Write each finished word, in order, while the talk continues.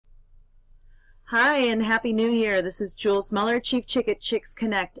Hi and Happy New Year. This is Jules Muller, Chief Chick at Chicks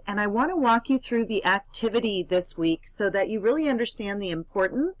Connect, and I want to walk you through the activity this week so that you really understand the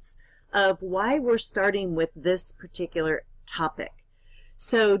importance of why we're starting with this particular topic.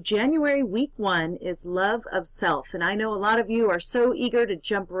 So January week 1 is love of self, and I know a lot of you are so eager to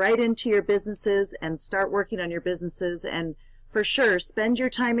jump right into your businesses and start working on your businesses, and for sure spend your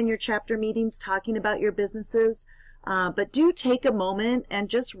time in your chapter meetings talking about your businesses, but do take a moment and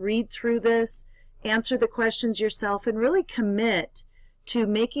just read through this, answer the questions yourself, and really commit to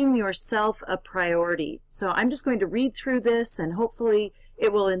making yourself a priority. So I'm just going to read through this, and hopefully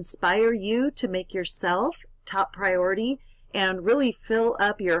it will inspire you to make yourself top priority and really fill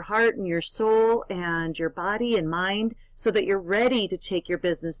up your heart and your soul and your body and mind so that you're ready to take your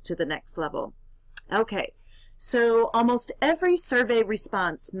business to the next level. Okay, so almost every survey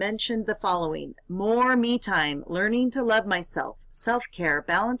response mentioned the following: more me time, learning to love myself, self-care,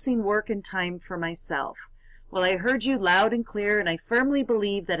 balancing work and time for myself. Well, I heard you loud and clear, and I firmly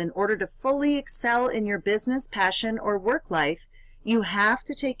believe that in order to fully excel in your business, passion, or work life, you have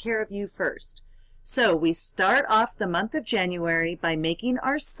to take care of you first. So we start off the month of January by making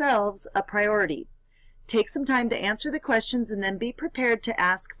ourselves a priority. Take some time to answer the questions and then be prepared to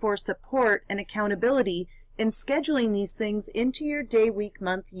ask for support and accountability in scheduling these things into your day, week,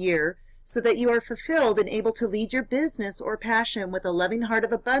 month, year, so that you are fulfilled and able to lead your business or passion with a loving heart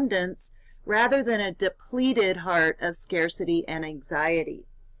of abundance rather than a depleted heart of scarcity and anxiety.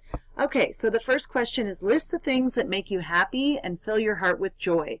 Okay, so the first question is: list the things that make you happy and fill your heart with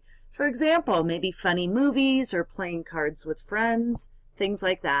joy. For example, maybe funny movies or playing cards with friends, things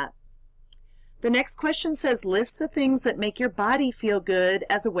like that. The next question says list the things that make your body feel good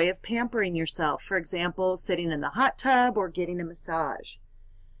as a way of pampering yourself. For example, sitting in the hot tub or getting a massage.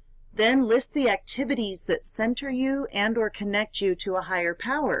 Then list the activities that center you and or connect you to a higher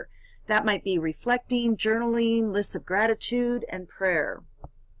power. That might be reflecting, journaling, lists of gratitude, and prayer.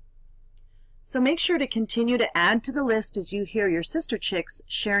 So make sure to continue to add to the list as you hear your sister chicks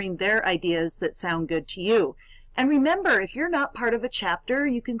sharing their ideas that sound good to you. And remember, if you're not part of a chapter,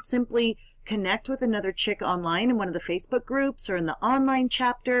 you can simply connect with another chick online in one of the Facebook groups or in the online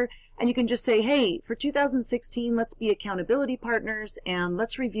chapter, and you can just say, hey, for 2016, let's be accountability partners and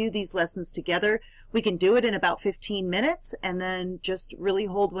let's review these lessons together. We can do it in about 15 minutes and then just really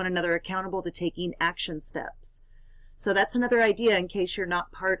hold one another accountable to taking action steps. So that's another idea in case you're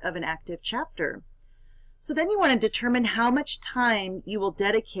not part of an active chapter. So then you want to determine how much time you will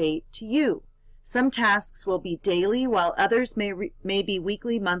dedicate to you. Some tasks will be daily, while others may be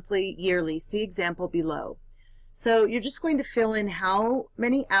weekly, monthly, yearly. See example below. So you're just going to fill in how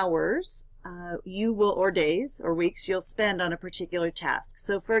many hours you will, or days or weeks, you'll spend on a particular task.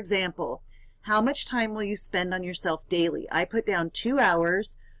 So for example, how much time will you spend on yourself daily? I put down 2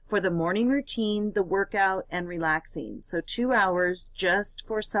 hours for the morning routine, the workout, and relaxing. So 2 hours just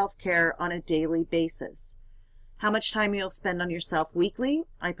for self-care on a daily basis. How much time you'll spend on yourself weekly?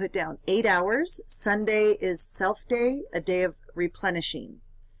 I put down 8 hours. Sunday is self day, a day of replenishing.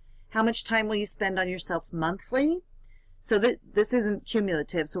 How much time will you spend on yourself monthly? So this isn't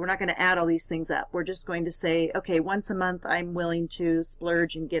cumulative, so we're not going to add all these things up. We're just going to say, okay, once a month I'm willing to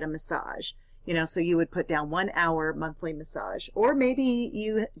splurge and get a massage. You know, so you would put down 1 hour monthly massage. Or maybe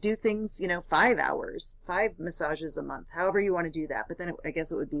you do things, 5 hours, 5 massages a month, however you want to do that. But then I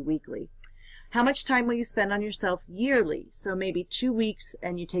guess it would be weekly. How much time will you spend on yourself yearly? So maybe 2 weeks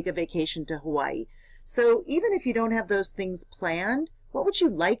and you take a vacation to Hawaii. So even if you don't have those things planned, what would you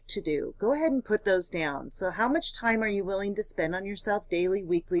like to do? Go ahead and put those down. So how much time are you willing to spend on yourself daily,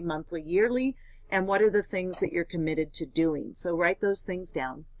 weekly, monthly, yearly? And what are the things that you're committed to doing? So write those things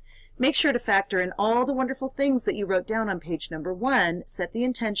down. Make sure to factor in all the wonderful things that you wrote down on page number 1. Set the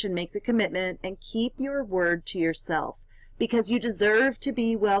intention, make the commitment, and keep your word to yourself, because you deserve to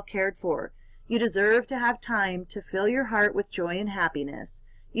be well cared for. You deserve to have time to fill your heart with joy and happiness.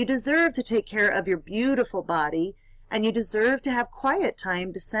 You deserve to take care of your beautiful body, and you deserve to have quiet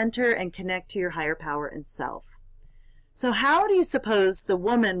time to center and connect to your higher power and self. So how do you suppose the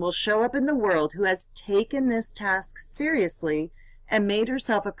woman will show up in the world who has taken this task seriously and made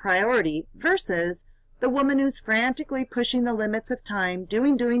herself a priority versus the woman who's frantically pushing the limits of time,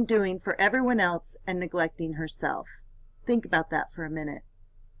 doing for everyone else and neglecting herself? Think about that for a minute.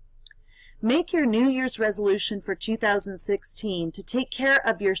 Make your New Year's resolution for 2016 to take care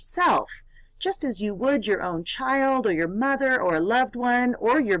of yourself, just as you would your own child or your mother or a loved one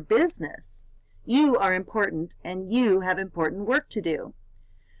or your business. You are important and you have important work to do.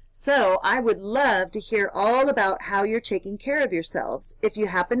 So I would love to hear all about how you're taking care of yourselves. If you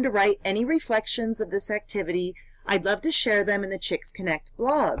happen to write any reflections of this activity, I'd love to share them in the Chicks Connect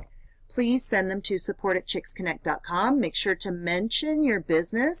blog. please send them to support@chicksconnect.com. Make sure to mention your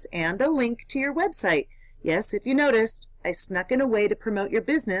business and a link to your website. Yes, if you noticed, I snuck in a way to promote your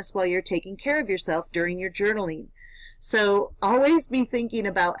business while you're taking care of yourself during your journaling. So always be thinking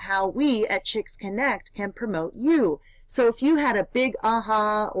about how we at Chicks Connect can promote you. So if you had a big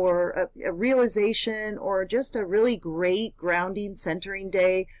aha or a realization or just a really great grounding, centering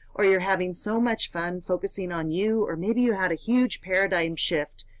day, or you're having so much fun focusing on you, or maybe you had a huge paradigm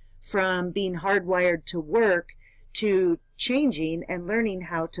shift from being hardwired to work to changing and learning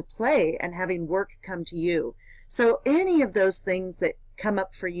how to play and having work come to you. So any of those things that come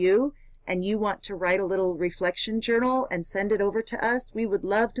up for you and you want to write a little reflection journal and send it over to us, we would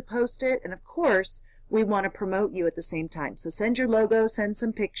love to post it. And of course, we want to promote you at the same time. So send your logo, send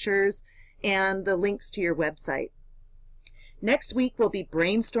some pictures, and the links to your website. Next week, we'll be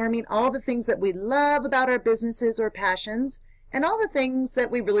brainstorming all the things that we love about our businesses or passions, and all the things that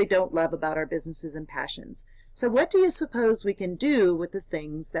we really don't love about our businesses and passions. So what do you suppose we can do with the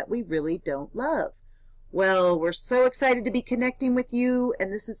things that we really don't love? Well, we're so excited to be connecting with you,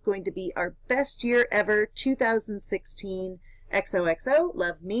 and this is going to be our best year ever, 2016. XOXO,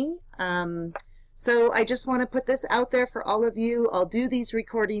 love me. So I just want to put this out there for all of you. I'll do these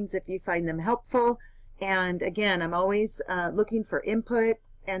recordings if you find them helpful. And again, I'm always looking for input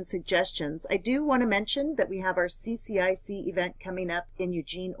and suggestions. I do want to mention that we have our CCIC event coming up in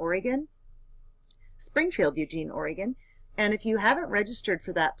Eugene, Oregon. Springfield, Eugene, Oregon. And if you haven't registered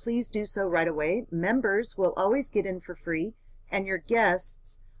for that, please do so right away. Members will always get in for free, and your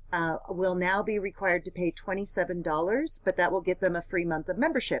guests will now be required to pay $27, but that will get them a free month of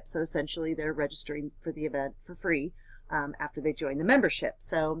membership. So essentially they're registering for the event for free after they join the membership.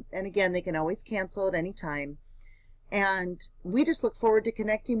 So, and again, they can always cancel at any time. And we just look forward to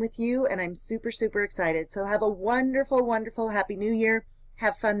connecting with you, and I'm super, super excited. So have a wonderful, wonderful Happy New Year.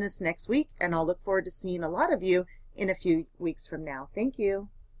 Have fun this next week, and I'll look forward to seeing a lot of you in a few weeks from now. Thank you.